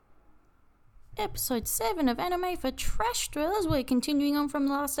episode 7 of Anime for Trashdwellers. We're continuing on from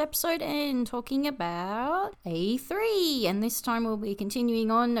the last episode and talking about A3, and this time we'll be continuing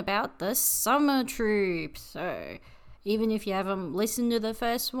on about the Summer Troupe. So, even if you haven't listened to the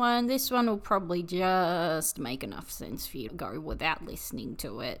first one, this one will probably just make enough sense for you to go without listening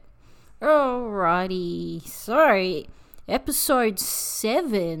to it. Alrighty, so episode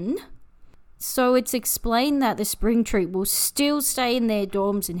 7... So it's explained that the spring troupe will still stay in their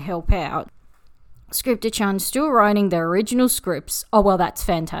dorms and help out. Scripter-chan's still writing the original scripts. Oh, well, that's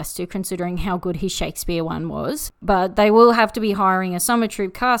fantastic considering how good his Shakespeare one was. But they will have to be hiring a summer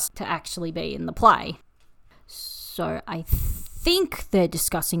troupe cast to actually be in the play. So I think they're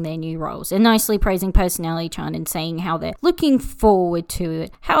discussing their new roles and nicely praising Personality-chan and saying how they're looking forward to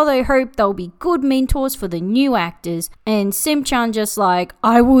it, how they hope they'll be good mentors for the new actors, and Sim-chan just like,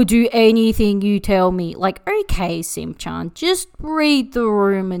 I will do anything you tell me. Like, okay, Sim-chan, just read the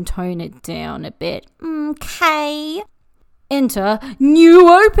room and tone it down a bit. Okay. Enter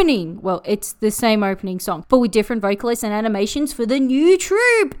new opening. Well, it's the same opening song, but with different vocalists and animations for the new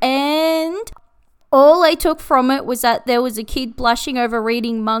troupe, and... all I took from it was that there was a kid blushing over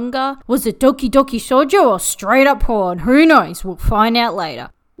reading manga. Was it Doki Doki Shoujo or straight up porn? Who knows? We'll find out later.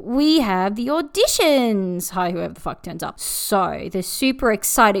 We have the auditions. Hi, whoever the fuck turns up. So, the super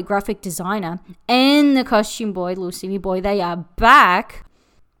excited graphic designer and the costume boy, Little Simi Boy, they are back.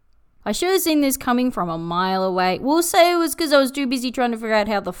 I should have seen this coming from a mile away. We'll say it was because I was too busy trying to figure out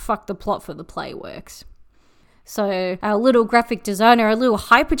how the fuck the plot for the play works. So our little graphic designer, our little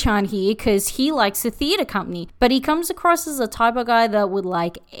Hyper-chan here, because he likes the theatre company, but he comes across as the type of guy that would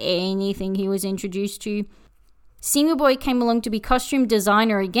like anything he was introduced to. Simi Boy came along to be costume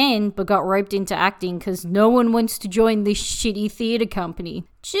designer again, but got roped into acting because no one wants to join this shitty theatre company.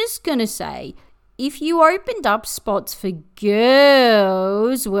 Just gonna say, if you opened up spots for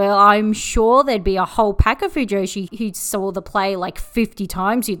girls, well, I'm sure there'd be a whole pack of Fujoshi who saw the play like 50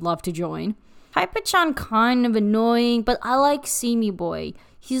 times who'd love to join. Hyper-chan kind of annoying, but I like Simi Boy.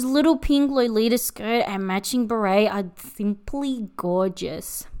 His little pink Lolita skirt and matching beret are simply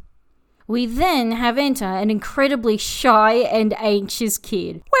gorgeous. We then have enter an incredibly shy and anxious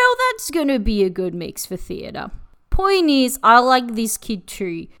kid. Well, that's gonna be a good mix for theatre. Point is, I like this kid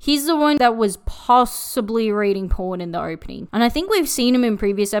too. He's the one that was possibly reading porn in the opening. And I think we've seen him in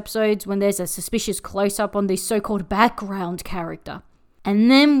previous episodes when there's a suspicious close-up on this so-called background character.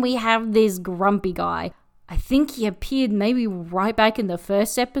 And then we have this grumpy guy. I think he appeared maybe right back in the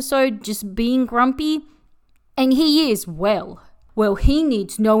first episode, just being grumpy. And he is, well, he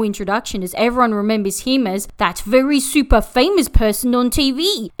needs no introduction as everyone remembers him as that very super famous person on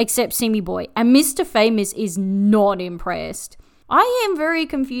TV, except Simi Boy. And Mr. Famous is not impressed. I am very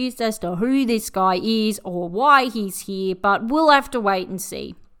confused as to who this guy is or why he's here, but we'll have to wait and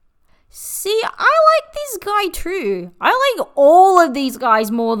see. See, I like this guy too. I like all of these guys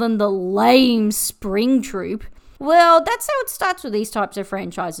more than the lame spring troupe. Well, that's how it starts with these types of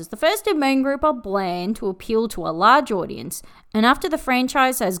franchises. The first and main group are bland to appeal to a large audience. And after the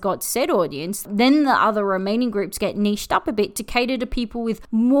franchise has got said audience, then the other remaining groups get niched up a bit to cater to people with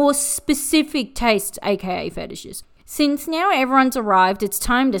more specific tastes, aka fetishes. Since now everyone's arrived, it's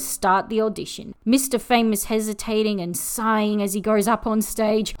time to start the audition. Mr. Famous hesitating and sighing as he goes up on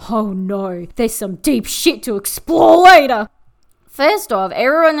stage. Oh no, there's some deep shit to explore later. First off,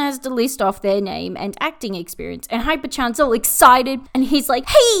 everyone has to list off their name and acting experience, and Hyper-chan's all excited, and he's like,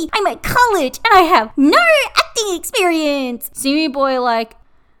 hey, I'm at college, and I have no acting experience. Simi Boy like,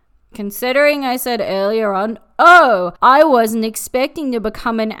 considering I said earlier on, oh, I wasn't expecting to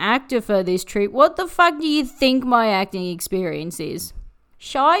become an actor for this troupe. What the fuck do you think my acting experience is?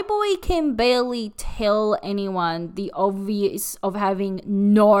 Shy Boy can barely tell anyone the obvious of having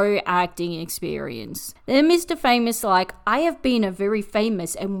no acting experience. Then Mr. Famous like, I have been a very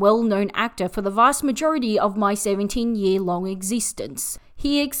famous and well-known actor for the vast majority of my 17-year-long existence.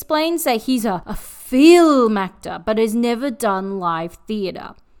 He explains that he's a film actor, but has never done live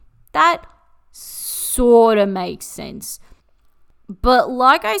theatre. That sort of makes sense. But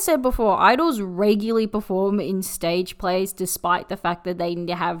like I said before, idols regularly perform in stage plays despite the fact that they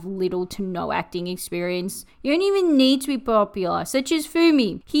have little to no acting experience. You don't even need to be popular, such as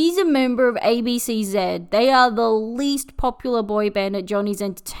Fumi. He's a member of ABCZ. They are the least popular boy band at Johnny's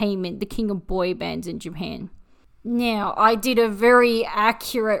Entertainment, the king of boy bands in Japan. Now, I did a very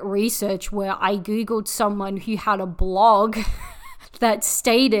accurate research where I googled someone who had a blog that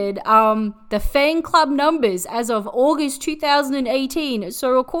stated the fan club numbers as of August 2018.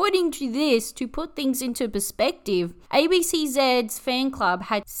 So according to this, to put things into perspective, ABCZ's fan club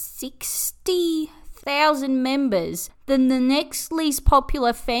had 60 6,000 members. Then the next least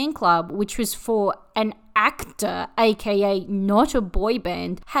popular fan club, which was for an actor, aka not a boy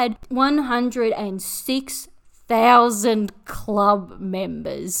band, had 106,000 club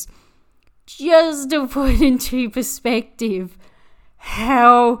members. Just to put into perspective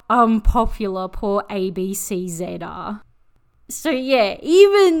how unpopular poor ABCZ are. So yeah,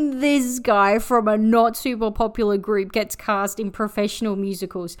 even this guy from a not super popular group gets cast in professional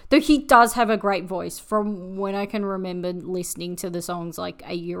musicals, though he does have a great voice from when I can remember listening to the songs like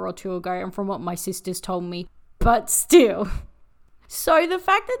a year or two ago and from what my sisters told me, but still. So the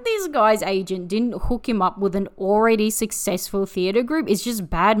fact that this guy's agent didn't hook him up with an already successful theatre group is just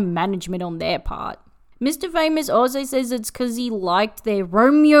bad management on their part. Mr. Famous also says it's because he liked their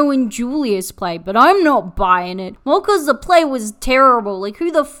Romeo and Julius play, but I'm not buying it. Well, because the play was terrible. Like,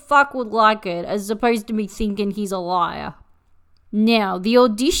 who the fuck would like it, as opposed to me thinking he's a liar? Now, the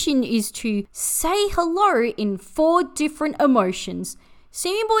audition is to say hello in 4 different emotions.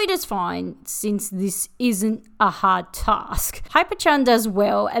 Simi Boy does fine, since this isn't a hard task. Hyper-chan does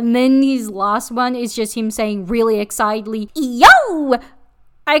well, and then his last one is just him saying really excitedly, "Yo!"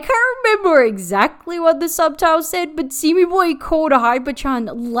 I can't remember exactly what the subtitle said, but Simi Boy called Hyper-chan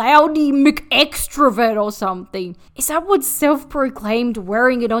Loudy McExtrovert or something. Is that what self-proclaimed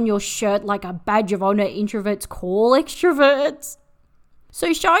wearing it on your shirt like a badge of honor introverts call extroverts?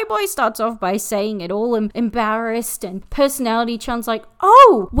 So Shy Boy starts off by saying it all embarrassed, and Personality-chan's like,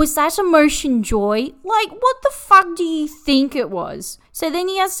 "Oh, was that emotion joy? Like, what the fuck do you think it was?" So then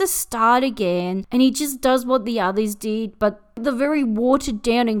he has to start again, and he just does what the others did, but the very watered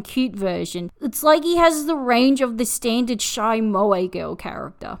down and cute version. It's like he has the range of the standard shy moe girl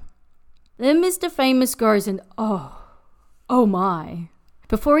character. Then Mr. Famous goes and, oh my.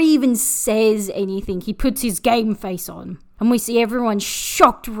 Before he even says anything, he puts his game face on, and we see everyone's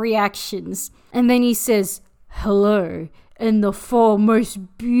shocked reactions. And then he says, "Hello, and the 4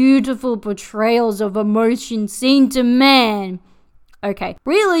 most beautiful portrayals of emotion seen to man." Okay,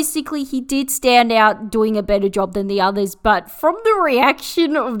 realistically, he did stand out doing a better job than the others, but from the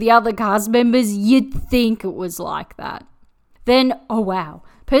reaction of the other cast members, you'd think it was like that. Then, oh wow,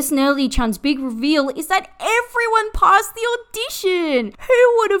 Personality-chan's big reveal is that everyone passed the audition!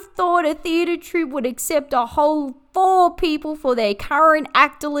 Who would have thought a theatre troupe would accept a whole 4 people for their current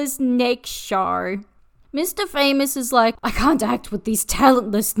actorless next show? Mr. Famous is like, "I can't act with these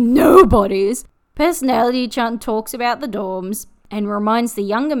talentless nobodies." Personality-chan talks about the dorms and reminds the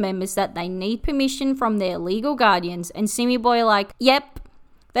younger members that they need permission from their legal guardians, and Simi Boy like, "Yep,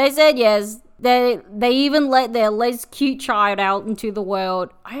 they said yes. They even let their less cute child out into the world."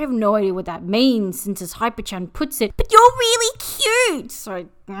 I have no idea what that means, since as Hyper-chan puts it, "But you're really cute!" So,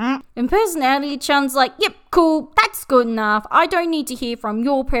 and Personality-chan's like, "Yep, cool, that's good enough. I don't need to hear from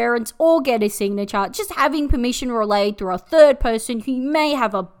your parents or get a signature. Just having permission relayed through a third person who may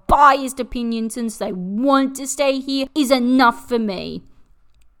have a biased opinion since they want to stay here is enough for me."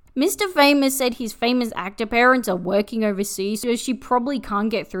 Mr. Famous said his famous actor parents are working overseas, so she probably can't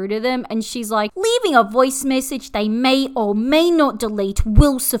get through to them, and she's like, "Leaving a voice message they may or may not delete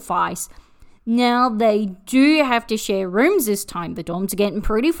will suffice." Now, they do have to share rooms this time. The dorms are getting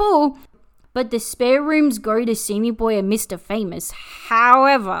pretty full, but the spare rooms go to Simi Boy and Mr. Famous.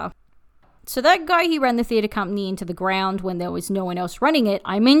 However, so that guy who ran the theatre company into the ground when there was no one else running it,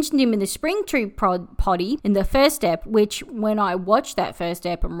 I mentioned him in the Spring Troupe poddy in the first ep, which when I watched that first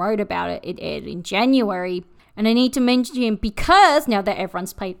ep and wrote about it, it aired in January. And I need to mention him because now that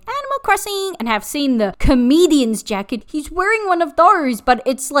everyone's played Animal Crossing and have seen the comedian's jacket, he's wearing one of those, but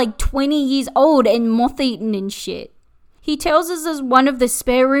it's like 20 years old and moth-eaten and shit. He tells us as one of the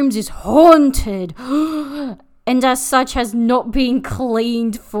spare rooms is haunted and as such has not been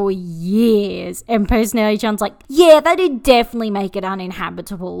cleaned for years. And Personality-chan's like, "Yeah, that'd definitely make it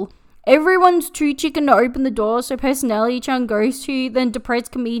uninhabitable." Everyone's too chicken to open the door, so Personality-chan goes to, then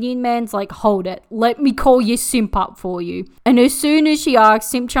depressed comedian man's like, "Hold it, let me call your simp up for you." And as soon as she asks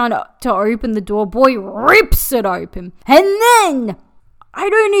Simp-chan to open the door, Boy rips it open. And then, I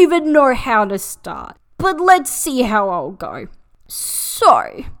don't even know how to start, but let's see how I'll go.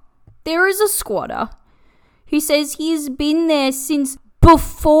 So, there is a squatter who says he's been there since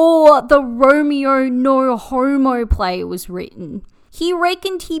before the Romeo No Homo play was written. He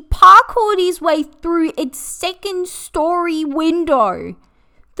reckoned he parkoured his way through its 2nd-story window.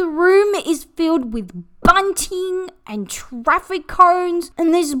 The room is filled with bunting and traffic cones,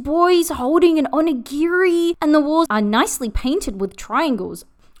 and there's boys holding an onigiri, and the walls are nicely painted with triangles.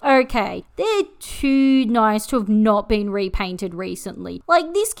 Okay, they're too nice to have not been repainted recently.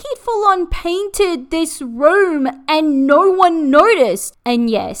 Like, this kid full on painted this room and no one noticed. And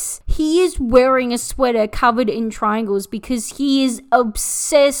yes, he is wearing a sweater covered in triangles because he is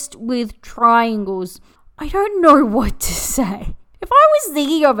obsessed with triangles. I don't know what to say. If I was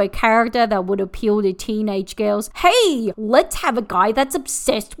thinking of a character that would appeal to teenage girls, hey, let's have a guy that's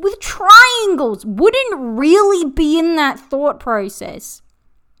obsessed with triangles. Wouldn't really be in that thought process.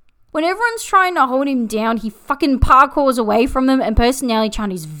 When everyone's trying to hold him down, he fucking parkours away from them, and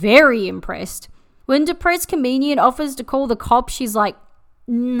Personality-chan is very impressed. When depressed comedian offers to call the cops, she's like,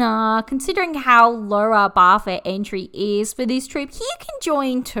 nah, considering how low our bar for entry is for this trip, he can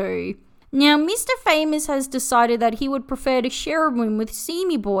join too. Now, Mr. Famous has decided that he would prefer to share a room with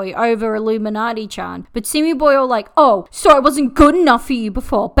Simi Boy over Illuminati-chan. But Simi Boy are like, oh, so I wasn't good enough for you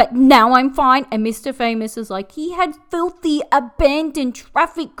before, but now I'm fine. And Mr. Famous is like, he had filthy, abandoned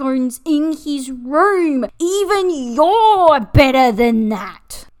traffic cones in his room. Even you're better than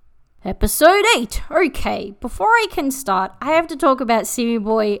that. Episode 8. Okay, before I can start, I have to talk about Simi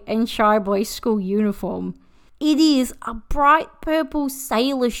Boy and Shy Boy's school uniform. It is a bright purple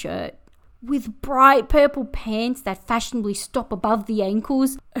sailor shirt with bright purple pants that fashionably stop above the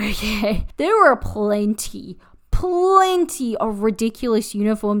ankles. Okay, there are plenty of ridiculous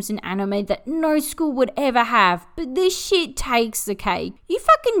uniforms in anime that no school would ever have, but this shit takes the cake. You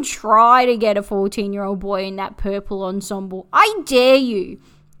fucking try to get a 14-year-old boy in that purple ensemble. I dare you.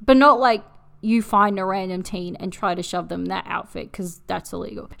 But not like you find a random teen and try to shove them in that outfit, because that's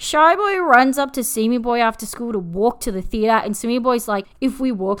illegal. Shy Boy runs up to Simi Boy after school to walk to the theater, and Simi Boy's like, if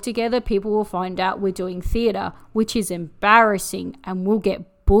we walk together, people will find out we're doing theater, which is embarrassing and we'll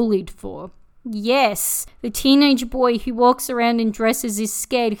get bullied for. Yes, the teenage boy who walks around and dresses is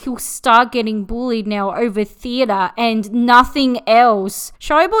scared he'll start getting bullied now over theater and nothing else.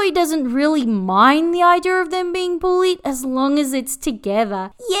 Shy Boy doesn't really mind the idea of them being bullied as long as it's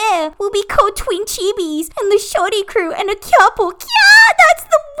together. Yeah, we'll be called twin chibis and the shorty crew and a couple. Yeah, that's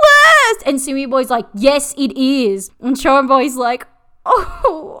the worst! And Simi Boy's like, yes, it is. And Shy Boy's like,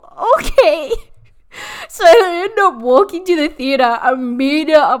 oh, okay. So they end up walking to the theater a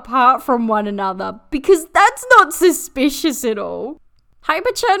meter apart from one another because that's not suspicious at all.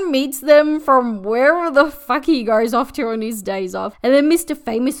 Hyper-chan meets them from wherever the fuck he goes off to on his days off, and then Mr.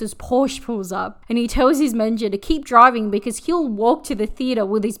 Famous's Porsche pulls up and he tells his manager to keep driving because he'll walk to the theater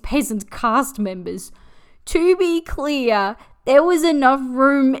with his peasant cast members. To be clear, there was enough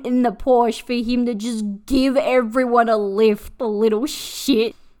room in the Porsche for him to just give everyone a lift, the little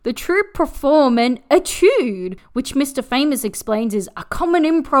shit. The troupe perform an etude, which Mr. Famous explains is a common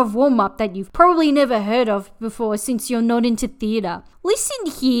improv warm-up that you've probably never heard of before since you're not into theatre. Listen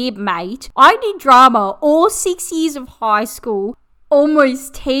here, mate. I did drama all 6 years of high school,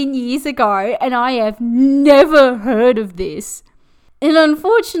 almost 10 years ago, and I have never heard of this. And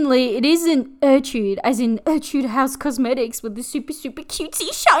unfortunately, it isn't etude, as in Etude House Cosmetics with the super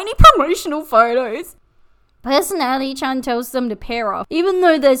cutesy, shiny promotional photos. Personality-chan tells them to pair off, even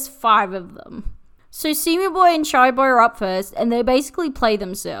though there's 5 of them. So Simi Boy and Shy Boy are up first, and they basically play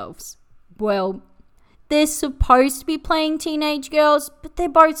themselves. Well, they're supposed to be playing teenage girls, but they're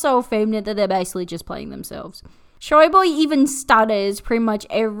both so effeminate that they're basically just playing themselves. Shy Boy even stutters pretty much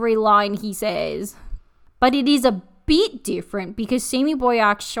every line he says. But it is a bit different because Simi Boy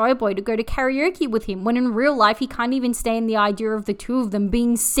asks Shy Boy to go to karaoke with him, when in real life he can't even stand the idea of the two of them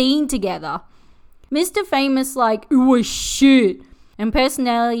being seen together. Mr. Famous like, it was shit. And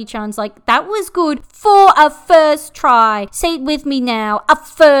Personality-chan's like, that was good for a first try. Say it with me now, a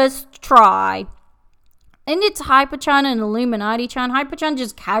first try. And it's Hyper-chan and Illuminati-chan. Hyper-chan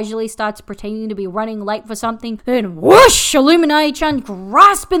just casually starts pretending to be running late for something. Then whoosh, Illuminati-chan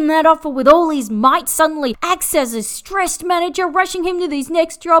grasping that offer with all his might suddenly acts as a stressed manager rushing him to his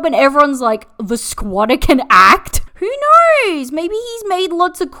next job, and everyone's like, the squatter can act? Who knows? Maybe he's made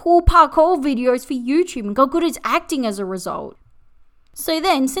lots of cool parkour videos for YouTube and got good at acting as a result. So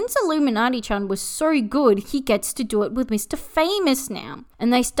then, since Illuminati-chan was so good, he gets to do it with Mr. Famous now.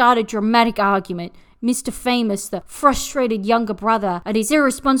 And they start a dramatic argument. Mr. Famous, the frustrated younger brother, at his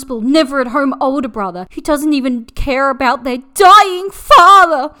irresponsible, never-at-home older brother, who doesn't even care about their dying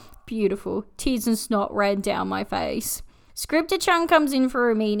father. Beautiful. Tears and snot ran down my face. Scripter-chan comes in for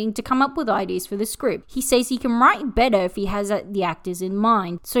a meeting to come up with ideas for the script. He says he can write better if he has the actors in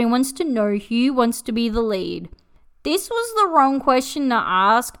mind, so he wants to know who wants to be the lead. This was the wrong question to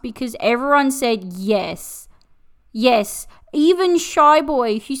ask because everyone said yes. Yes, even Shy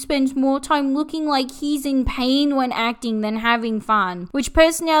Boy, who spends more time looking like he's in pain when acting than having fun, which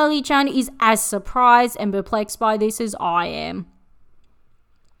Personality-chan is as surprised and perplexed by this as I am.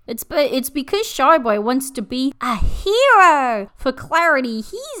 It's because Shy Boy wants to be a hero. For clarity,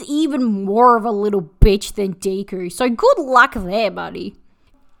 he's even more of a little bitch than Deku, so good luck there, buddy.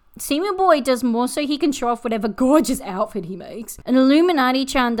 Semi Boy does more so he can show off whatever gorgeous outfit he makes. And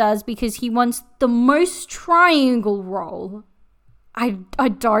Illuminati-chan does because he wants the most triangle role. I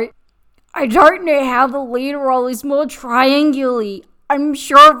don't know how the lead role is more triangular. I'm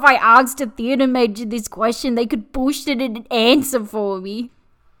sure if I asked a theatre major this question, they could bullshit an answer for me.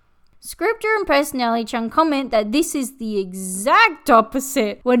 Scripter and Personality-chan comment that this is the exact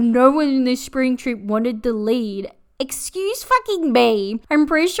opposite when no one in the spring trip wanted the lead. Excuse fucking me. I'm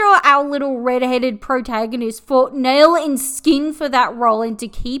pretty sure our little red-headed protagonist fought nail and skin for that role and to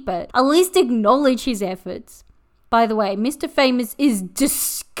keep it. At least acknowledge his efforts. By the way, Mr. Famous is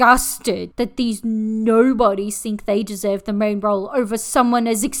disgusted that these nobodies think they deserve the main role over someone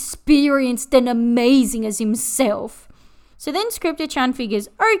as experienced and amazing as himself. So then Scripter-chan figures,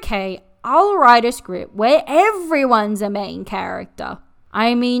 okay, I'll write a script where everyone's a main character.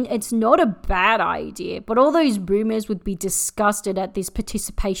 I mean, it's not a bad idea, but all those boomers would be disgusted at this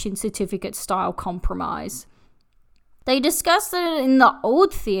participation certificate style compromise. They discussed that in the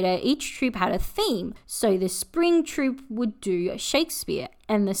old theatre, each troupe had a theme. So the spring troupe would do Shakespeare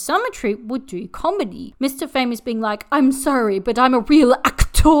and the summer troupe would do comedy. Mr. Famous being like, I'm sorry, but I'm a real actor.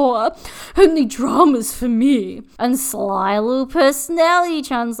 Only drama's for me. And sly little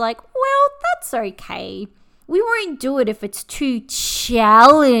Personality-chan's like, well, that's okay. We won't do it if it's too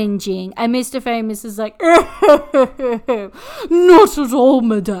challenging. And Mr. Famous is like, not at all,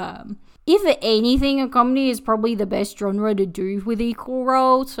 madame. If anything, a comedy is probably the best genre to do with equal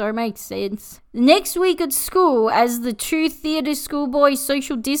roles, so it makes sense. Next week at school, as the two theatre schoolboys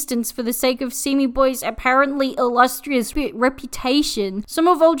social distance for the sake of Semi Boy's apparently illustrious reputation, some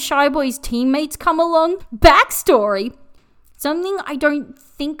of old Shy Boy's teammates come along. Backstory. Something I don't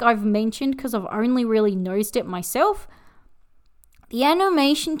think I've mentioned because I've only really noticed it myself. The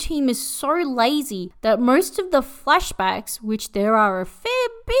animation team is so lazy that most of the flashbacks, which there are a fair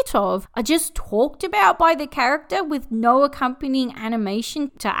bit of, are just talked about by the character with no accompanying animation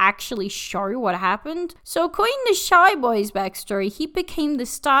to actually show what happened. So according to Shy Boy's backstory, he became the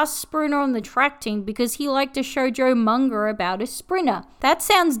star sprinter on the track team because he liked a shoujo manga about a sprinter. That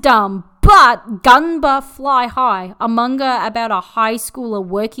sounds dumb, but Gunba Fly High, a manga about a high schooler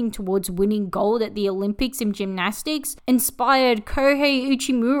working towards winning gold at the Olympics in gymnastics, inspired Kohei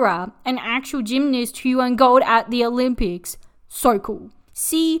Uchimura, an actual gymnast who won gold at the Olympics. So cool.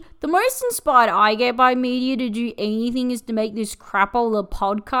 See, the most inspired I get by media to do anything is to make this crapola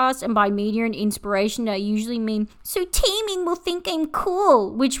podcast, and by media and inspiration I usually mean, so teaming will think I'm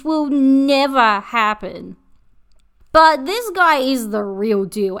cool, which will never happen. But this guy is the real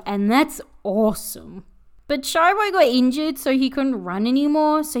deal, and that's awesome. But Shy Boy got injured, so he couldn't run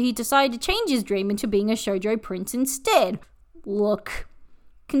anymore, so he decided to change his dream into being a shoujo prince instead. Look,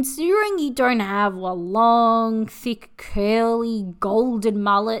 considering you don't have a long, thick, curly, golden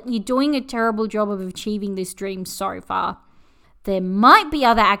mullet, you're doing a terrible job of achieving this dream so far. There might be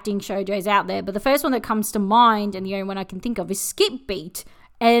other acting shoujos out there, but the first one that comes to mind, and the only one I can think of, is Skip Beat.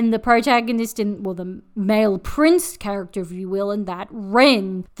 And the protagonist the male prince character, if you will, in that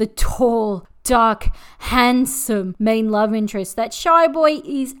Ren, the tall, dark, handsome main love interest that Shy Boy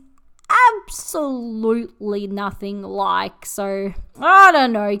is absolutely nothing like. So, I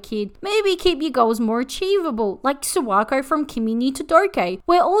don't know, kid. Maybe keep your goals more achievable, like Sawako from Kimi ni Todoke,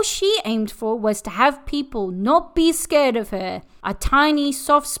 where all she aimed for was to have people not be scared of her. A tiny,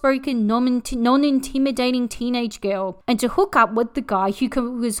 soft-spoken, non-intimidating teenage girl, and to hook up with the guy who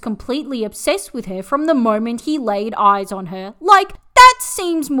was completely obsessed with her from the moment he laid eyes on her. Like, that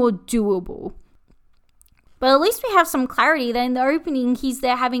seems more doable. But at least we have some clarity that in the opening he's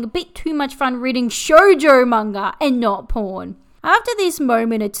there having a bit too much fun reading shoujo manga and not porn. After this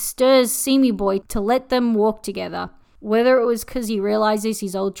moment, it stirs Semi Boy to let them walk together. Whether it was because he realizes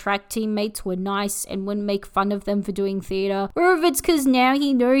his old track teammates were nice and wouldn't make fun of them for doing theatre, or if it's because now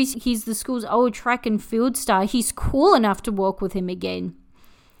he knows he's the school's old track and field star, he's cool enough to walk with him again.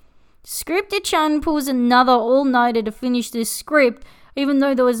 Scripter-chan pulls another all-nighter to finish this script, even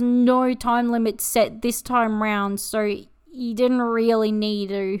though there was no time limit set this time round, so he didn't really need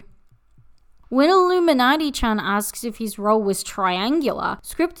to. When Illuminati-chan asks if his role was triangular,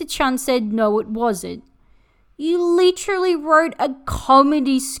 Scripter-chan said no, it wasn't. You literally wrote a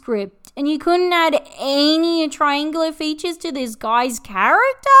comedy script and you couldn't add any triangular features to this guy's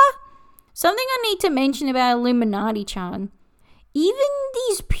character? Something I need to mention about Illuminati-chan. Even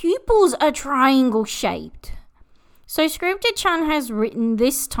these pupils are triangle-shaped. So Scripter-chan has written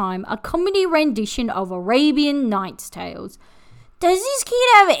this time a comedy rendition of Arabian Nights Tales. Does this kid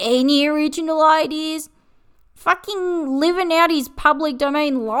have any original ideas? Fucking living out his public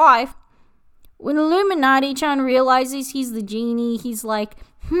domain life. When Illuminati-chan realizes he's the genie, he's like,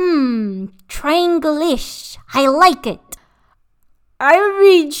 triangle-ish. I like it. I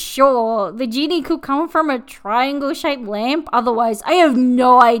mean, sure, the genie could come from a triangle-shaped lamp. Otherwise, I have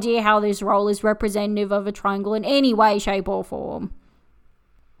no idea how this role is representative of a triangle in any way, shape, or form.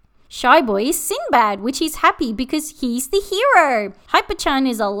 Shy Boy is Sinbad, which he's happy because he's the hero. Hyper-chan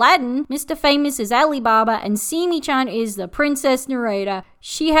is Aladdin, Mr. Famous is Alibaba, and Simi-chan is the princess narrator.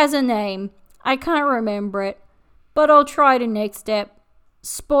 She has a name. I can't remember it, but I'll try the next step.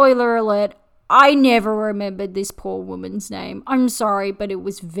 Spoiler alert, I never remembered this poor woman's name. I'm sorry, but it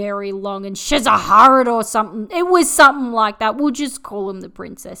was very long, and Shazahara or something. It was something like that. We'll just call him the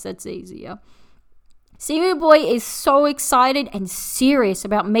princess. That's easier. Simi Boy is so excited and serious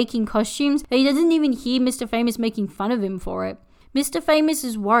about making costumes that he doesn't even hear Mr. Famous making fun of him for it. Mr. Famous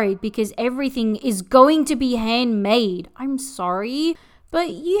is worried because everything is going to be handmade. I'm sorry, but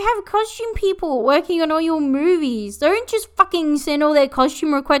you have costume people working on all your movies. They don't just fucking send all their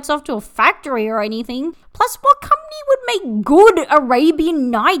costume requests off to a factory or anything. Plus, what company would make good Arabian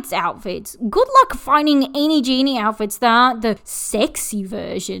Nights outfits? Good luck finding any genie outfits that aren't the sexy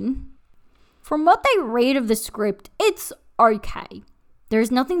version. From what they read of the script, it's okay. There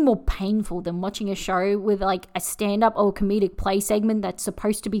is nothing more painful than watching a show with like a stand-up or comedic play segment that's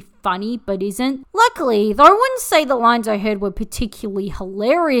supposed to be funny but isn't. Luckily, though I wouldn't say the lines I heard were particularly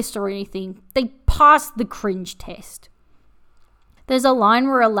hilarious or anything, they passed the cringe test. There's a line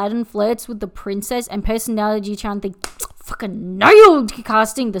where Aladdin flirts with the princess and Personality-chan think fucking nailed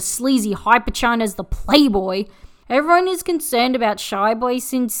casting the sleazy Hyper-chan as the playboy. Everyone is concerned about Shy Boy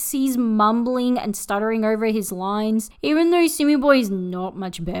since he's mumbling and stuttering over his lines, even though Simi Boy is not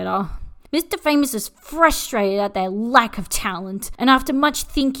much better. Mr. Famous is frustrated at their lack of talent, and after much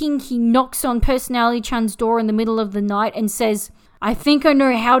thinking, he knocks on Personality-chan's door in the middle of the night and says, I think I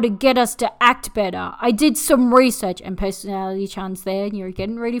know how to get us to act better. I did some research, and Personality-chan's there, and you're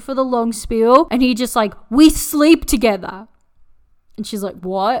getting ready for the long spiel, and he just like, we sleep together. And she's like,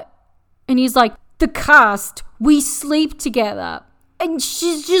 what? And he's like, the cast, we sleep together. And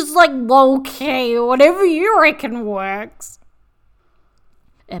she's just like, okay, whatever you reckon works.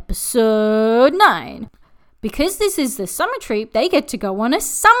 Episode 9. Because this is the summer trip, they get to go on a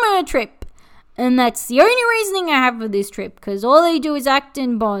summer trip. And that's the only reasoning I have for this trip, because all they do is act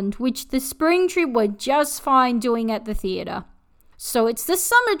and bond, which the spring trip were just fine doing at the theatre. So it's the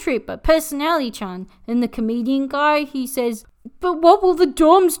summer trip, but Personality-chan, and the comedian guy, he says, but what will the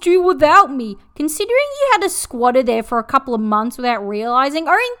dorms do without me? Considering you had a squatter there for a couple of months without realizing,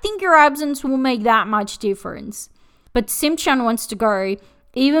 I don't think your absence will make that much difference. But Sim-chan wants to go.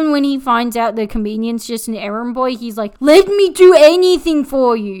 Even when he finds out the comedian's just an errand boy, he's like, let me do anything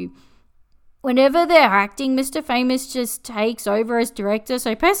for you. Whenever they're acting, Mr. Famous just takes over as director,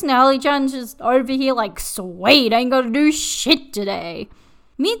 so Personality-chan's just over here like, sweet, I ain't gotta do shit today.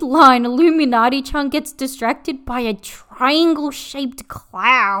 Mid-line, Illuminati-chan gets distracted by a triangle-shaped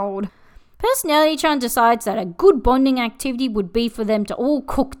cloud. Personality-chan decides that a good bonding activity would be for them to all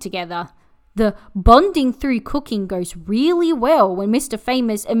cook together. The bonding through cooking goes really well when Mr.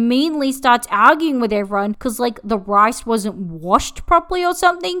 Famous immediately starts arguing with everyone because like the rice wasn't washed properly or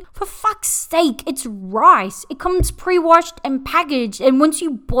something. For fuck's sake, it's rice. It comes pre-washed and packaged, and once you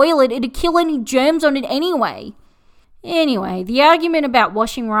boil it, it'll kill any germs on it anyway. Anyway, the argument about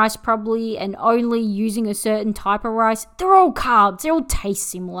washing rice properly and only using a certain type of rice, they're all carbs, they all taste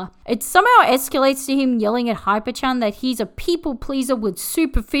similar. It somehow escalates to him yelling at Hyper-chan that he's a people pleaser with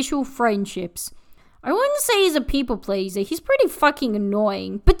superficial friendships. I wouldn't say he's a people pleaser, he's pretty fucking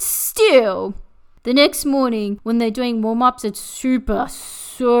annoying, but still. The next morning, when they're doing warm-ups, it's super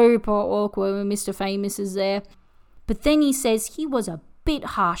awkward when Mr. Famous is there. But then he says he was a bit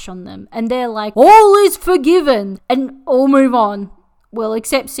harsh on them, and they're like, all is forgiven, and all move on. Well,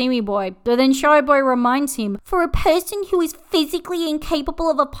 except Simi Boy. But then Shy Boy reminds him, for a person who is physically incapable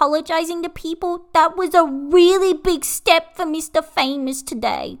of apologizing to people, that was a really big step for Mr. Famous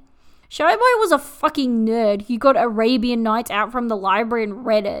today. Shy Boy was a fucking nerd. He got Arabian Nights out from the library and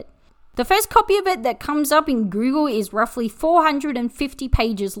read it. The first copy of it that comes up in Google is roughly 450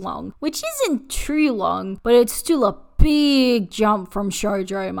 pages long, which isn't too long, but it's still a big jump from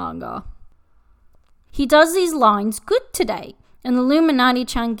shoujo manga. He does these lines good today, and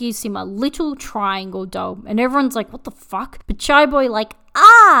Illuminati-chan gives him a little triangle doll, and everyone's like, what the fuck? But Shy Boy like,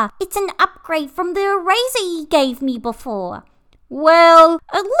 it's an upgrade from the eraser he gave me before. Well,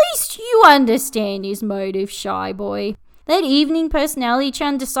 at least you understand his motive, Shy Boy. That evening,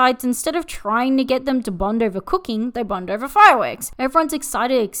 Personality-chan decides instead of trying to get them to bond over cooking, they bond over fireworks. Everyone's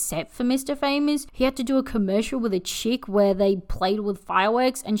excited except for Mr. Famous. He had to do a commercial with a chick where they played with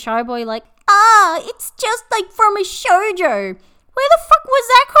fireworks, and Shy Boy like, it's just like from a shoujo. Where the fuck was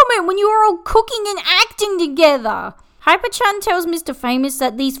that comment when you were all cooking and acting together? Hyper-chan tells Mr. Famous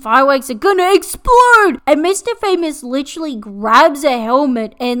that these fireworks are gonna explode! And Mr. Famous literally grabs a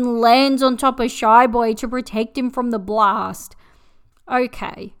helmet and lands on top of Shy Boy to protect him from the blast.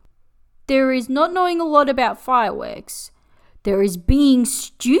 Okay. There is not knowing a lot about fireworks. There is being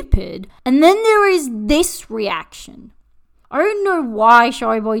stupid. And then there is this reaction. I don't know why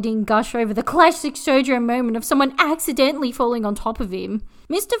Shy Boy didn't gush over the classic shoujo moment of someone accidentally falling on top of him.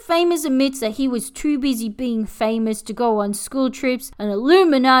 Mr. Famous admits that he was too busy being famous to go on school trips, and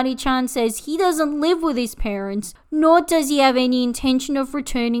Illuminati-chan says he doesn't live with his parents, nor does he have any intention of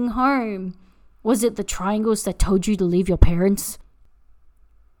returning home. Was it the triangles that told you to leave your parents?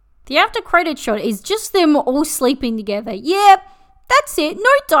 The after credit shot is just them all sleeping together. Yep. That's it,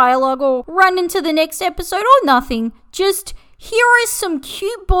 no dialogue or run into the next episode or nothing. Just, here is some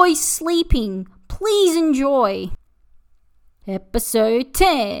cute boys sleeping. Please enjoy. Episode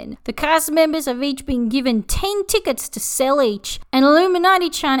 10. The cast members have each been given 10 tickets to sell each. And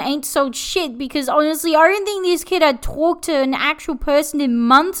Illuminati-chan ain't sold shit because honestly, I don't think this kid had talked to an actual person in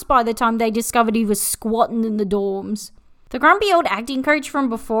months by the time they discovered he was squatting in the dorms. The grumpy old acting coach from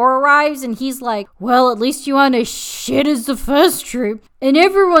before arrives and he's like, well, at least you aren't as shit as the first troupe. And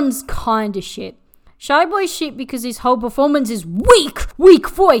everyone's kinda shit. Shy Boy's shit because his whole performance is weak! Weak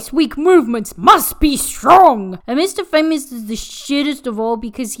voice, weak movements, must be strong! And Mr. Famous is the shittest of all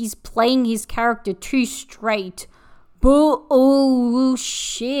because he's playing his character too straight. But oh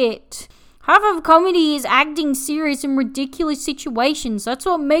shit. Half of comedy is acting serious in ridiculous situations. That's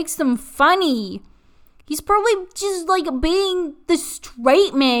what makes them funny. He's probably just like being the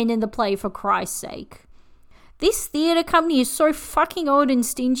straight man in the play, for Christ's sake. This theatre company is so fucking old and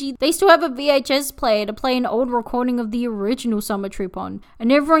stingy. They still have a VHS player to play an old recording of the original Summer Troupe on.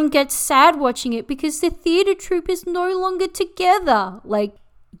 And everyone gets sad watching it because the theatre troupe is no longer together. Like,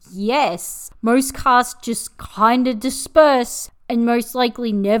 yes, most casts just kinda disperse and most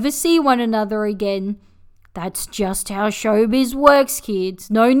likely never see one another again. That's just how showbiz works, kids.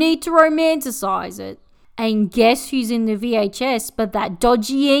 No need to romanticize it. And guess who's in the VHS but that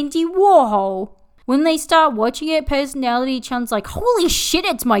dodgy Andy Warhol? When they start watching it, Personality-chan's like, holy shit,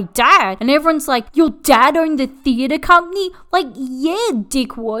 it's my dad. And everyone's like, your dad owned the theatre company? Like, yeah,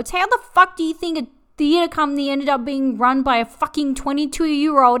 dickwads. How the fuck do you think a theatre company ended up being run by a fucking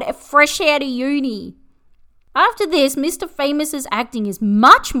 22-year-old fresh out of uni? After this, Mr. Famous's acting is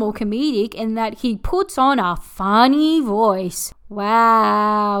much more comedic in that he puts on a funny voice.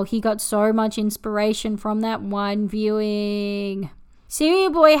 Wow, he got so much inspiration from that one viewing. Senior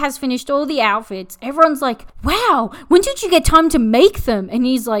Boy has finished all the outfits. Everyone's like, wow, when did you get time to make them? And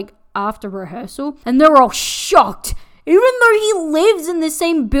he's like, after rehearsal. And they're all shocked. Even though he lives in the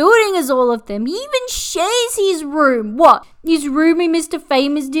same building as all of them, he even shares his room. What? His roomie Mr.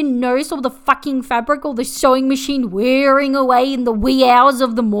 Famous didn't notice all the fucking fabric or the sewing machine wearing away in the wee hours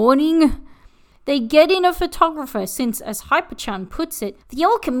of the morning? They get in a photographer since, as Hyper-chan puts it, the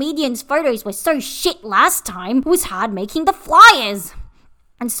old comedian's photos were so shit last time, it was hard making the flyers.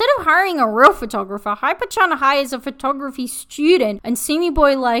 Instead of hiring a real photographer, Hyper-chan hires a photography student, and Semi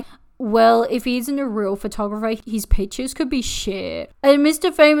Boy like, well, if he isn't a real photographer, his pictures could be shit. And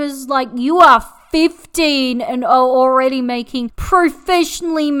Mr. Famous is like, you are 15 and are already making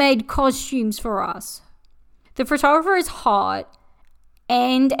professionally made costumes for us. The photographer is hot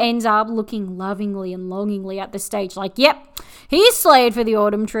and ends up looking lovingly and longingly at the stage like, yep, he's slayed for the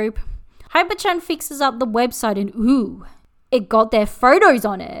Autumn Troupe. Hyper-chan fixes up the website and ooh, it got their photos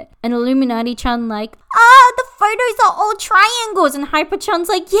on it. And Illuminati-chan like, the photos are all triangles. And Hyper-chan's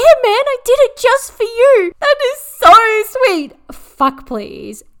like, yeah man, I did it just for you. That is so sweet. Fuck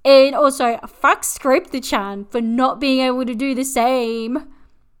please. And also, fuck Scripter-chan for not being able to do the same.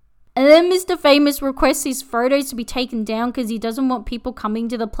 And then Mr. Famous requests his photos to be taken down because he doesn't want people coming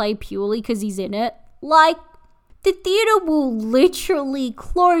to the play purely because he's in it. Like, the theatre will literally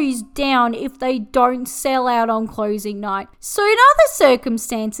close down if they don't sell out on closing night. So in other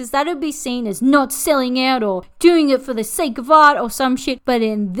circumstances, that would be seen as not selling out or doing it for the sake of art or some shit. But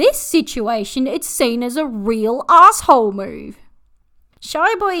in this situation, it's seen as a real asshole move.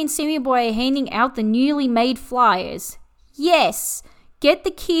 Shy Boy and Semi Boy are handing out the newly made flyers. Yes, get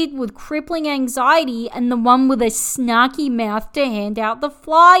the kid with crippling anxiety and the one with a snarky mouth to hand out the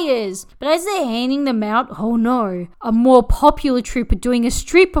flyers. But as they're handing them out, oh no, a more popular troupe are doing a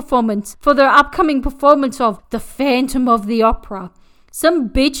street performance for their upcoming performance of The Phantom of the Opera. Some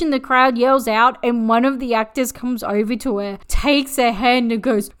bitch in the crowd yells out and one of the actors comes over to her, takes her hand and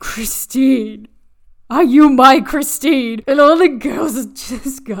goes, "Christine, are you my Christine?" And all the girls are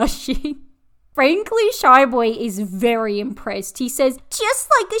just gushing. Frankly, Shy Boy is very impressed. He says, "Just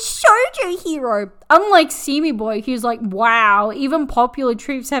like a shoujo hero." Unlike Simi Boy, who's like, wow, even popular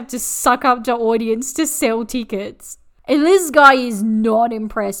troupes have to suck up to audience to sell tickets. And this guy is not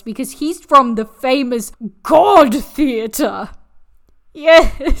impressed because he's from the famous God Theatre.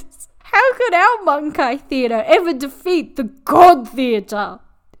 Yes, how could our Mankai Theatre ever defeat the God Theatre?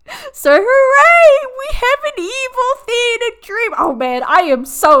 So hooray, we have an evil theatre troupe. Oh man, I am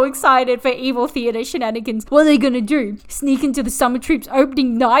so excited for evil theatre shenanigans. What are they gonna do? Sneak into the Summer Troupe's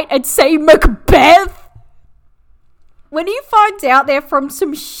opening night and say Macbeth? When he finds out they're from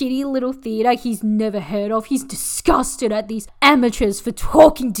some shitty little theatre he's never heard of, he's disgusted at these amateurs for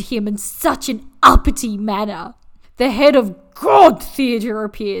talking to him in such an uppity manner. The head of God Theatre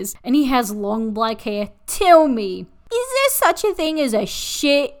appears, and he has long black hair. Tell me, is there such a thing as a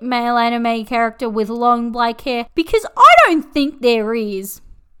shit male anime character with long black hair? Because I don't think there is.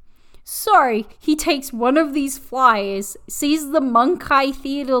 So, he takes one of these flyers, sees the Mankai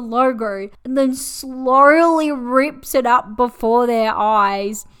Theatre logo, and then slowly rips it up before their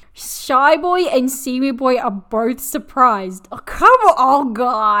eyes. Shy Boy and Simi Boy are both surprised. Oh, come on,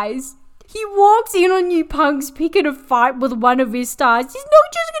 guys. He walks in on you punks picking a fight with one of his stars. He's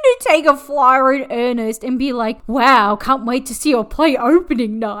not just going to take a flyer in earnest and be like, "Wow, can't wait to see your play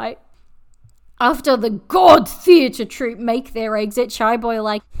opening night." After the God Theatre troupe make their exit, Shy Boy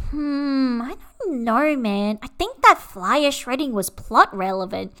like, I don't know, man. I think that flyer shredding was plot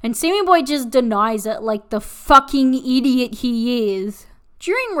relevant. And Simi Boy just denies it like the fucking idiot he is.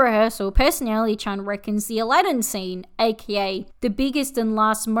 During rehearsal, Personality-chan reckons the Aladdin scene, aka the biggest and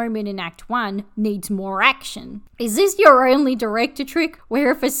last moment in Act 1, needs more action. Is this your only director trick, where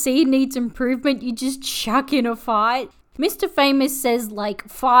if a scene needs improvement, you just chuck in a fight? Mr. Famous says like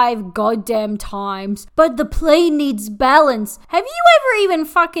 5 goddamn times, but the play needs balance. Have you ever even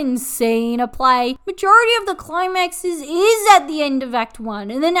fucking seen a play? Majority of the climaxes is at the end of Act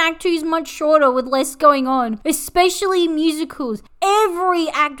 1, and then Act 2 is much shorter with less going on, especially musicals. Every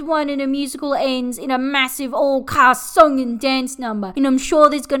Act 1 in a musical ends in a massive all-cast song and dance number, and I'm sure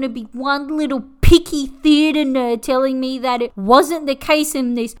there's gonna be one little picky theatre nerd telling me that it wasn't the case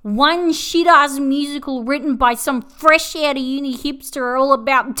in this one shit-ass musical written by some fresh out of uni hipster all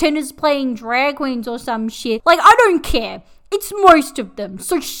about tennis playing drag queens or some shit. Like, I don't care. It's most of them,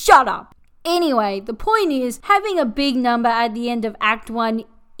 so shut up. Anyway, the point is, having a big number at the end of Act 1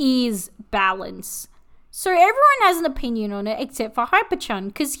 is balance. So everyone has an opinion on it except for Hyper-chan,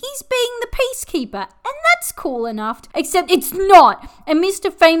 because he's being the peacekeeper, and that's cool enough, except it's not, and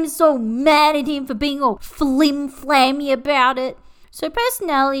Mr. Famous is all mad at him for being all flim-flammy about it. So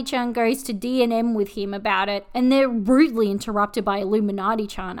Personality-chan goes to D&M with him about it, and they're rudely interrupted by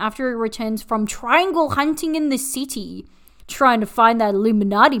Illuminati-chan after he returns from triangle hunting in the city. Trying to find that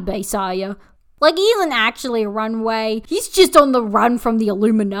Illuminati base, are ya? Like, he isn't actually a runway. He's just on the run from the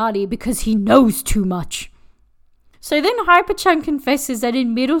Illuminati because he knows too much. So then Hyper-chan confesses that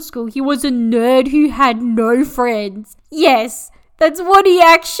in middle school he was a nerd who had no friends. Yes, that's what he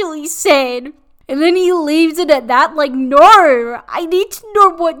actually said. And then he leaves it at that, like, no, I need to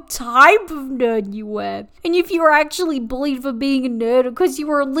know what type of nerd you were. And if you were actually bullied for being a nerd or because you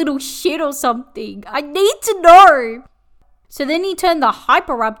were a little shit or something. I need to know. So then he turned the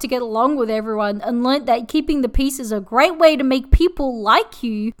hyper up to get along with everyone and learnt that keeping the peace is a great way to make people like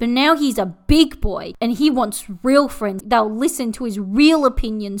you. But now he's a big boy and he wants real friends that'll listen to his real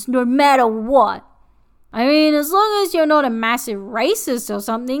opinions no matter what. I mean, as long as you're not a massive racist or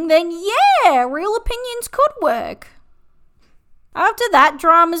something, then yeah, real opinions could work. After that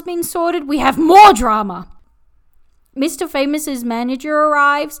drama's been sorted, we have more drama. Mr. Famous's manager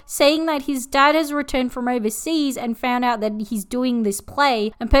arrives, saying that his dad has returned from overseas and found out that he's doing this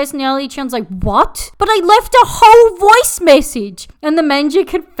play, and Personality-chan's like, what? But I left a whole voice message! And the manager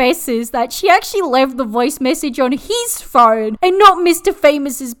confesses that she actually left the voice message on his phone and not Mr.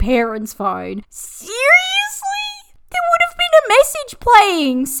 Famous's parents' phone. Seriously? There would have been a message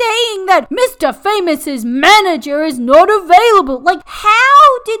playing saying that Mr. Famous's manager is not available. Like,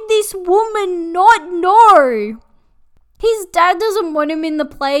 how did this woman not know? His dad doesn't want him in the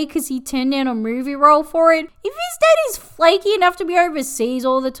play because he turned down a movie role for it. If his dad is flaky enough to be overseas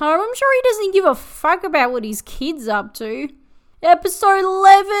all the time, I'm sure he doesn't give a fuck about what his kid's up to. Episode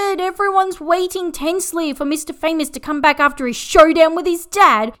 11, everyone's waiting tensely for Mr. Famous to come back after his showdown with his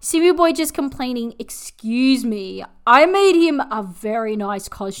dad. Simmy Boy just complaining, excuse me, I made him a very nice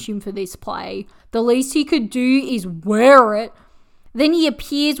costume for this play. The least he could do is wear it. Then he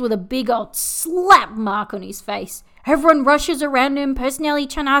appears with a big old slap mark on his face. Everyone rushes around him.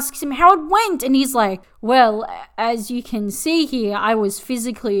 Personality-chan asks him how it went, and he's like, well, as you can see here, I was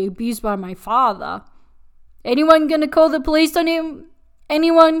physically abused by my father. Anyone gonna call the police on him?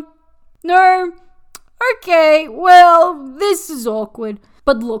 Anyone? No? Okay, well, this is awkward.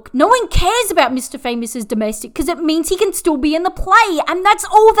 But look, no one cares about Mr. Famous's domestic because it means he can still be in the play, and that's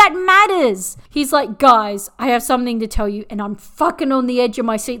all that matters. He's like, guys, I have something to tell you, and I'm fucking on the edge of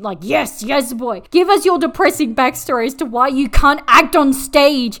my seat like, yes, boy. Give us your depressing backstory as to why you can't act on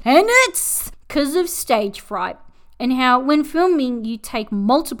stage. And it's because of stage fright. And how when filming, you take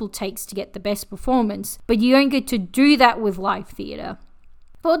multiple takes to get the best performance, but you don't get to do that with live theatre.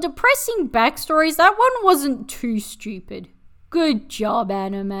 For depressing backstories, that one wasn't too stupid. Good job,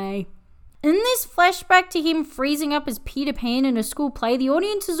 anime. In this flashback to him freezing up as Peter Pan in a school play, the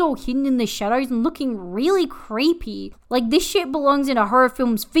audience is all hidden in the shadows and looking really creepy. Like this shit belongs in a horror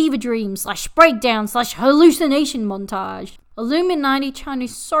film's fever dream / breakdown / hallucination montage. Illuminati-chan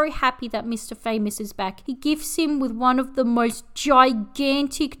is so happy that Mr. Famous is back. He gifts him with one of the most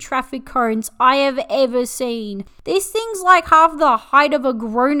gigantic traffic cones I have ever seen. This thing's like half the height of a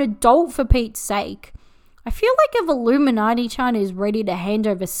grown adult, for Pete's sake. I feel like if Illuminati-chan is ready to hand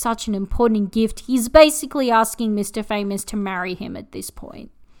over such an important gift, he's basically asking Mr. Famous to marry him at this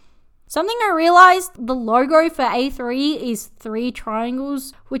point. Something I realized, the logo for A3 is 3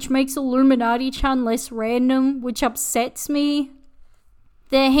 triangles, which makes Illuminati-chan less random, which upsets me.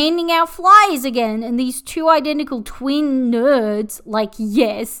 They're handing out flyers again, and these 2 identical twin nerds, like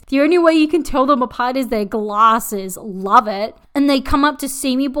yes, the only way you can tell them apart is their glasses, love it. And they come up to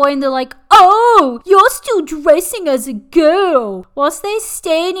Simmy Boy and they're like, oh, you're still dressing as a girl. Whilst they're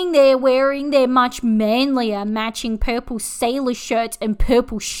standing there wearing their much manlier matching purple sailor shirts and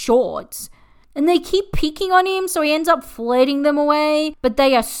purple shorts. And they keep picking on him, so he ends up flirting them away. But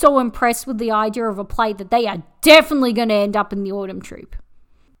they are so impressed with the idea of a play that they are definitely going to end up in the autumn troupe.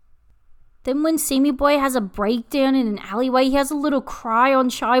 Then when Simmy Boy has a breakdown in an alleyway, he has a little cry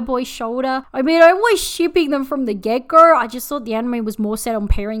on Shy Boy's shoulder. I mean, I was shipping them from the get-go. I just thought the anime was more set on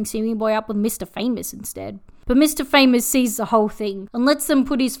pairing Simmy Boy up with Mr. Famous instead. But Mr. Famous sees the whole thing and lets them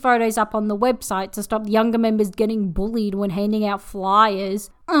put his photos up on the website to stop younger members getting bullied when handing out flyers.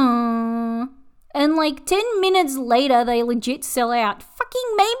 And like 10 minutes later, they legit sell out.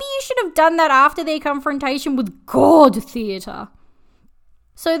 Fucking maybe you should have done that after their confrontation with God Theatre.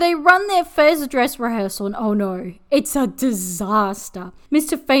 So they run their first dress rehearsal and oh no, it's a disaster.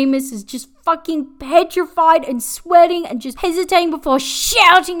 Mr. Famous is just fucking petrified and sweating and just hesitating before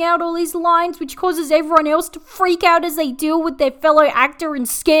shouting out all his lines, which causes everyone else to freak out as they deal with their fellow actor in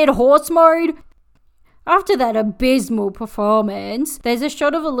scared horse mode. After that abysmal performance, there's a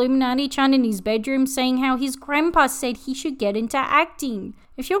shot of Illuminati-chan in his bedroom saying how his grandpa said he should get into acting.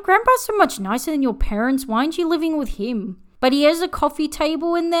 If your grandpa's so much nicer than your parents, why aren't you living with him? But he has a coffee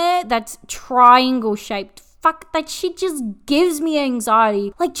table in there that's triangle shaped. Fuck, that shit just gives me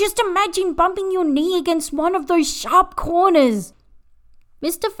anxiety. Like, just imagine bumping your knee against one of those sharp corners.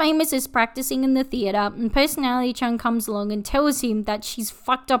 Mr. Famous is practicing in the theatre and Personality-chan comes along and tells him that she's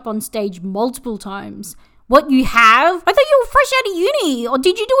fucked up on stage multiple times. What, you have? I thought you were fresh out of uni, or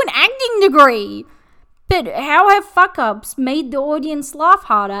did you do an acting degree? But how have fuck-ups made the audience laugh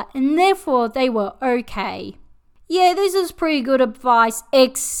harder and therefore they were okay? Yeah, this is pretty good advice,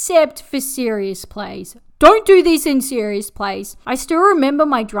 except for serious plays. Don't do this in serious plays. I still remember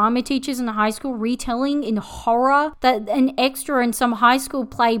my drama teachers in high school retelling in horror that an extra in some high school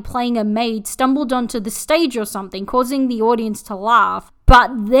play playing a maid stumbled onto the stage or something, causing the audience to laugh.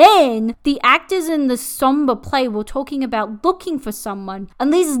 But then, the actors in the somber play were talking about looking for someone,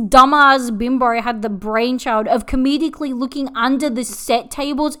 and this dumbass bimbo had the brainchild of comedically looking under the set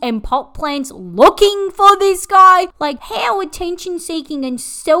tables and pot plants looking for this guy. Like, how attention-seeking and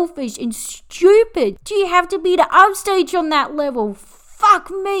selfish and stupid do you have to be to upstage on that level? Fuck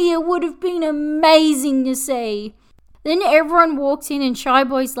me, it would have been amazing to see. Then everyone walks in and Shy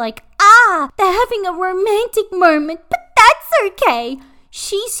Boy's like, they're having a romantic moment, but that's okay.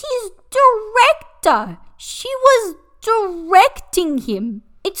 She's his director. She was directing him.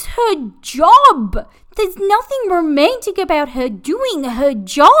 It's her job. There's nothing romantic about her doing her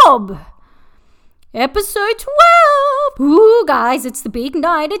job. Episode 12! Ooh, guys, it's the big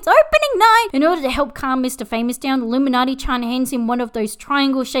night. It's opening night. In order to help calm Mr. Famous down, Illuminati-chan hands him one of those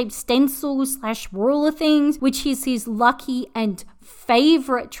triangle-shaped stencils / ruler things, which is his lucky and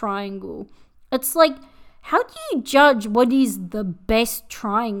favorite triangle. It's like, how do you judge what is the best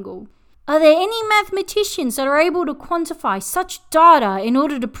triangle? Are there any mathematicians that are able to quantify such data in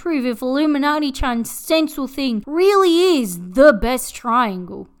order to prove if Illuminati-chan's stencil thing really is the best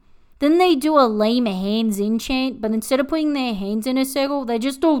triangle? Then they do a lame hands enchant, but instead of putting their hands in a circle, they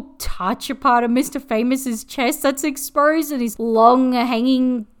just all touch a part of Mr. Famous's chest that's exposed and his long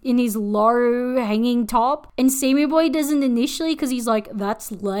hanging in his low hanging top. And Sammy Boy doesn't initially because he's like,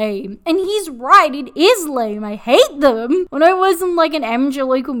 that's lame. And he's right, it is lame. I hate them. When I wasn't like an amateur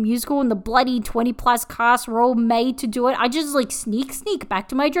local musical and the bloody 20 plus cast were all made to do it, I just like sneak back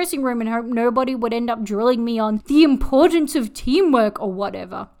to my dressing room and hope nobody would end up drilling me on the importance of teamwork or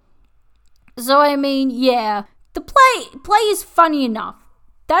whatever. So I mean, yeah, the play is funny enough.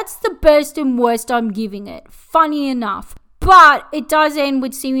 That's the best and worst I'm giving it. Funny enough. But it does end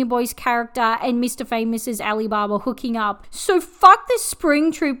with Simi Boy's character and Mr. Famous's Alibaba hooking up. So fuck the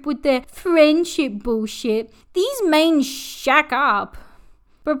Spring Troupe with their friendship bullshit. These mains shack up.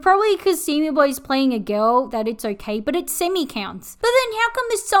 But probably because Simi Boy's playing a girl that it's okay, but it semi-counts. But then how come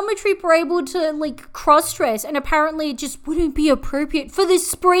the Summer Troupe were able to like cross-dress and apparently it just wouldn't be appropriate for the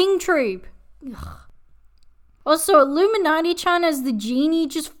Spring Troupe? Ugh. Also, Illuminati-chan as the genie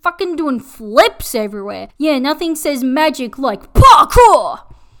just fucking doing flips everywhere. Yeah, nothing says magic like parkour!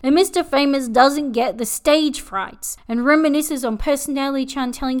 And Mr. Famous doesn't get the stage frights and reminisces on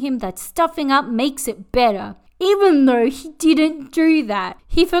Personality-chan telling him that stuffing up makes it better. Even though he didn't do that.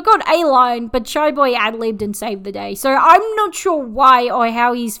 He forgot a line, but Shy Boy ad-libbed and saved the day. So I'm not sure why or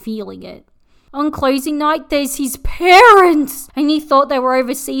how he's feeling it. On closing night, there's his parents! And he thought they were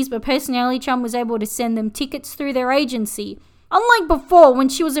overseas, but Personality-chan was able to send them tickets through their agency. Unlike before, when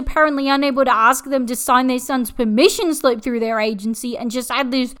she was apparently unable to ask them to sign their son's permission slip through their agency and just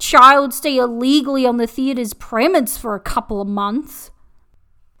had this child stay illegally on the theatre's premise for a couple of months.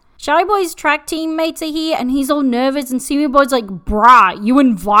 Shy Boy's track teammates are here and he's all nervous and Simi Boy's like, bruh, you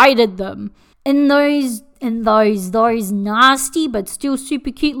invited them. And those nasty but still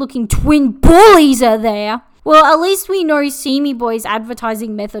super cute looking twin bullies are there. Well, at least we know Simi Boy's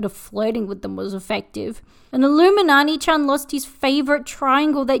advertising method of flirting with them was effective. And Illuminati-chan lost his favorite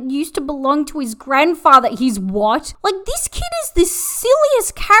triangle that used to belong to his grandfather. He's what? Like, this kid is the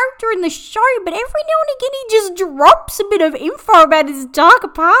silliest character in the show, but every now and again he just drops a bit of info about his darker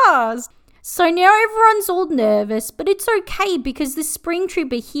past. So now everyone's all nervous, but it's okay because the Spring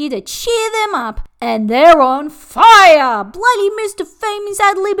Troupe are here to cheer them up. And they're on fire! Bloody Mr. Famous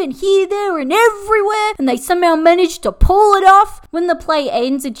ad-libbing here, there, and everywhere. And they somehow managed to pull it off. When the play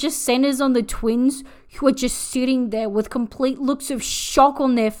ends, it just centers on the twins who are just sitting there with complete looks of shock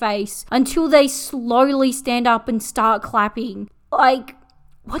on their face until they slowly stand up and start clapping. Like,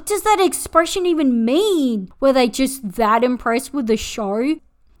 what does that expression even mean? Were they just that impressed with the show?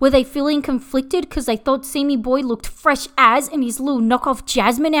 Were they feeling conflicted because they thought Simi Boy looked fresh as in his little knockoff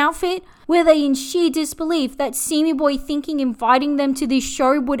Jasmine outfit? Were they in sheer disbelief that Simi Boy thinking inviting them to this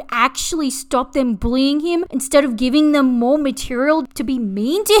show would actually stop them bullying him instead of giving them more material to be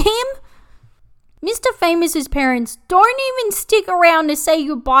mean to him? Mr. Famous's parents don't even stick around to say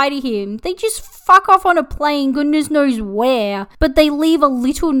goodbye to him. They just fuck off on a plane goodness knows where. But they leave a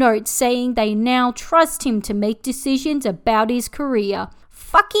little note saying they now trust him to make decisions about his career.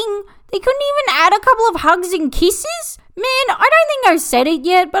 They couldn't even add a couple of hugs and kisses? Man, I don't think I've said it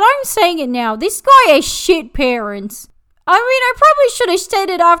yet, but I'm saying it now. This guy has shit parents. I mean, I probably should have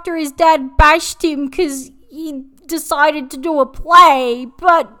said it after his dad bashed him because he decided to do a play,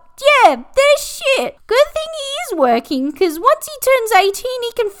 but yeah, they're shit. Good thing he is working, because once he turns 18,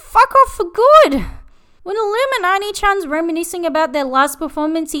 he can fuck off for good. When Illuminati-chan's reminiscing about their last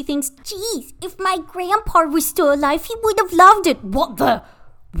performance, he thinks, geez, if my grandpa was still alive, he would have loved it.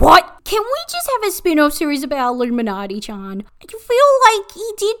 What? Can we just have a spin-off series about Illuminati-chan? I feel like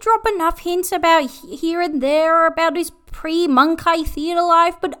he did drop enough hints about here and there about his pre-Monkai theatre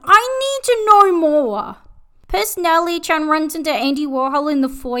life, but I need to know more. Personality-chan runs into Andy Warhol in the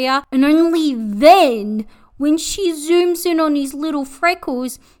foyer, and only then, when she zooms in on his little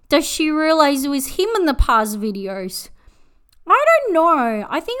freckles, does she realize it was him in the past videos. I don't know.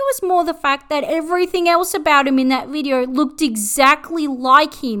 I think it was more the fact that everything else about him in that video looked exactly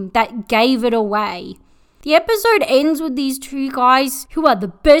like him that gave it away. The episode ends with these two guys who are the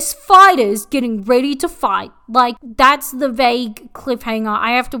best fighters getting ready to fight. Like, that's the vague cliffhanger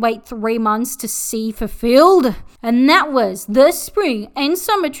I have to wait 3 months to see fulfilled. And that was the spring and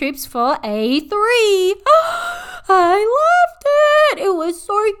summer troops for A3. I loved it. It was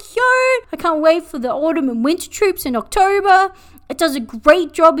so cute. I can't wait for the autumn and winter troops in October. It does a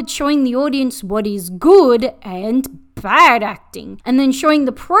great job at showing the audience what is good and bad acting, and then showing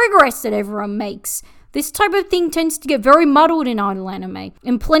the progress that everyone makes. This type of thing tends to get very muddled in idol anime,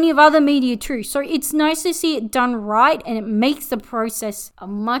 and plenty of other media too, so it's nice to see it done right, and it makes the process a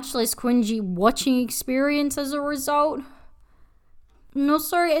much less cringy watching experience as a result. And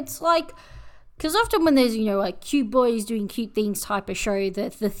also, it's like, because often when there's, like cute boys doing cute things type of show, the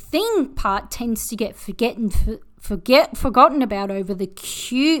thing part tends to get forgotten about over the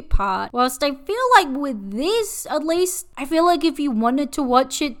cute part. Whilst I feel like with this, at least, I feel like if you wanted to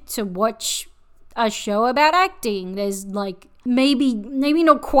watch a show about acting, there's like maybe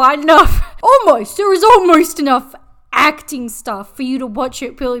not quite enough. There is almost enough acting stuff for you to watch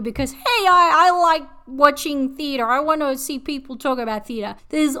it purely because, hey, I like watching theatre. I want to see people talk about theatre.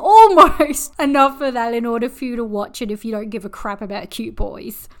 There's almost enough of that in order for you to watch it if you don't give a crap about cute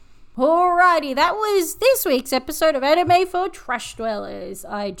boys. Alrighty, that was this week's episode of Anime for Trashdwellers.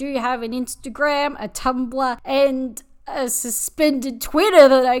 I do have an Instagram, a Tumblr, and a suspended Twitter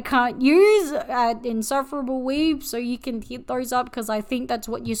that I can't use at Insufferable Weeb, so you can hit those up because I think that's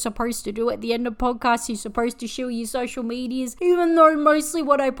what you're supposed to do at the end of podcasts. You're supposed to show your social medias, even though mostly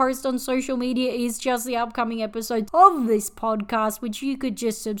what I post on social media is just the upcoming episodes of this podcast, which you could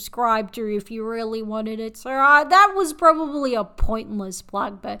just subscribe to if you really wanted it. So that was probably a pointless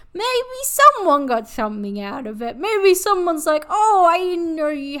plug, but maybe someone got something out of it. Maybe someone's like, oh, I didn't know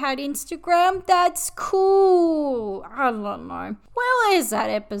you had Instagram. That's cool. I don't know. Well, there's that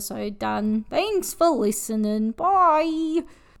episode done. Thanks for listening. Bye.